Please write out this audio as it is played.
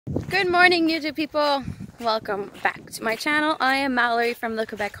Good morning, YouTube people. Welcome back to my channel. I am Mallory from the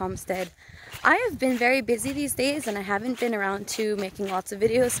Quebec Homestead. I have been very busy these days and I haven't been around to making lots of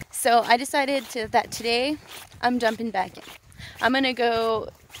videos. So I decided that today I'm jumping back in. I'm gonna go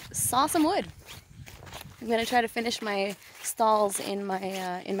saw some wood. I'm gonna try to finish my stalls in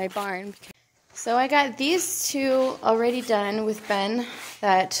my barn. So I got these two already done with Ben.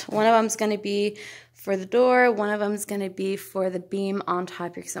 That one of them's gonna be for the door, one of them is going to be for the beam on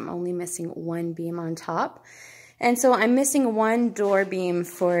top because I'm only missing one beam on top. And so I'm missing one door beam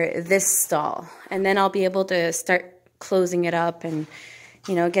for this stall. And then I'll be able to start closing it up and,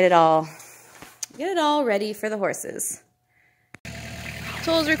 you know, get it all ready for the horses.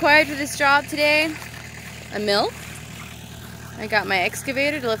 Tools required for this job today: a mill. I got my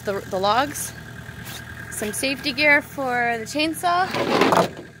excavator to lift the logs. Some safety gear for the chainsaw.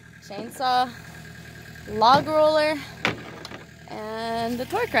 Log roller, and the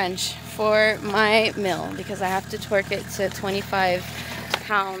torque wrench for my mill because I have to torque it to 25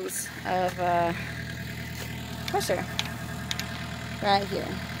 pounds of pressure right here.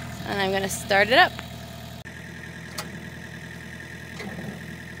 And I'm going to start it up.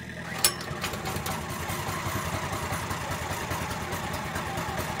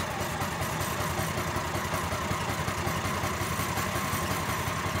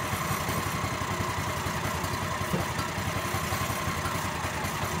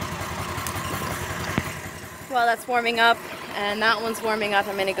 While that's warming up and that one's warming up,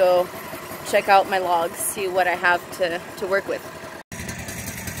 I'm gonna go check out my logs, see what I have to work with.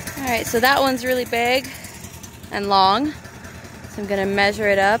 Alright, so that one's really big and long, so I'm gonna measure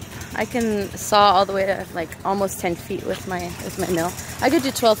it up. I can saw all the way to like almost 10 feet with my mill. I could do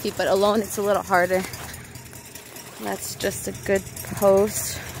 12 feet, but alone it's a little harder. That's just a good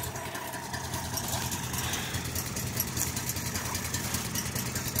post.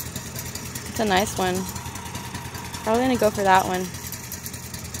 It's a nice one. Probably gonna go for that one.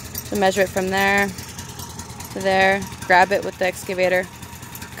 So measure it from there to there, grab it with the excavator,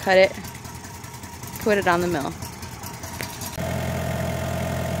 cut it, put it on the mill.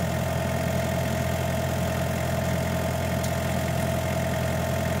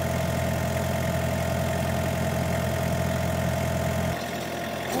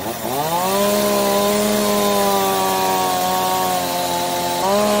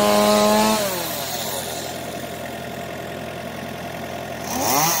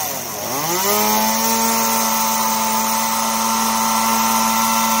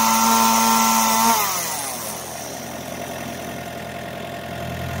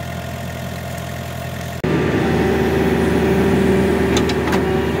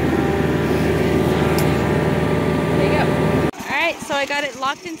 So I got it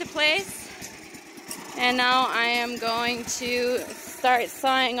locked into place, and now I am going to start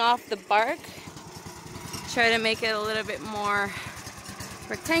sawing off the bark, try to make it a little bit more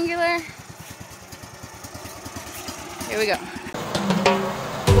rectangular. Here we go.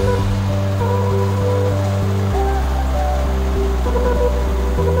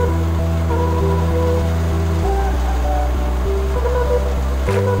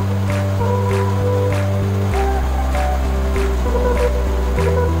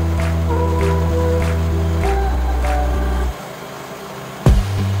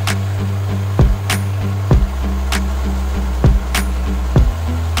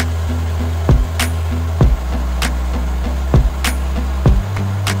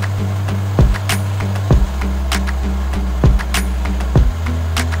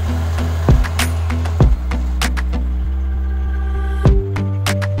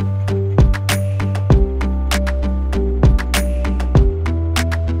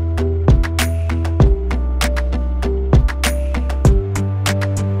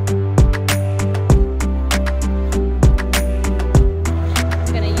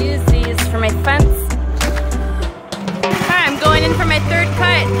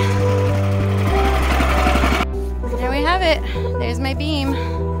 There's my beam.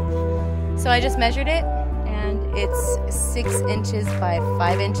 So I just measured it and it's 6 inches by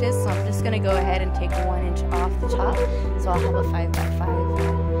 5 inches. So I'm just gonna go ahead and take 1 inch off the top. So I'll have a 5 by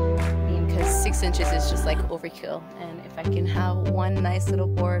 5 beam because 6 inches is just like overkill. And if I can have one nice little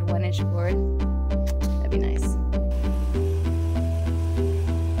board, 1 inch board, that'd be nice.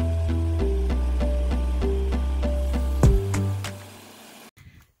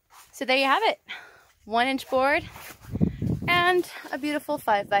 So there you have it. 1 inch board and a beautiful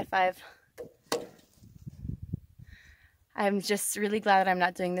 5 by 5. I'm just really glad that I'm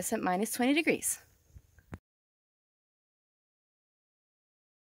not doing this at minus 20 degrees.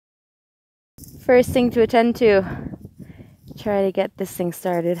 First thing to attend to, try to get this thing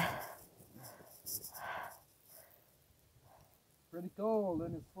started. Pretty cold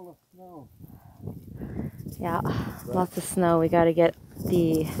and it's full of snow. Yeah, lots of snow. We got to get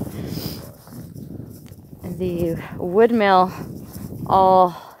the wood mill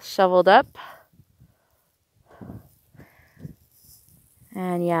all shoveled up.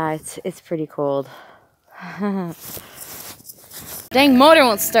 And yeah, it's pretty cold. Dang motor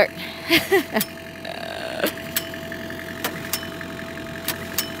won't start.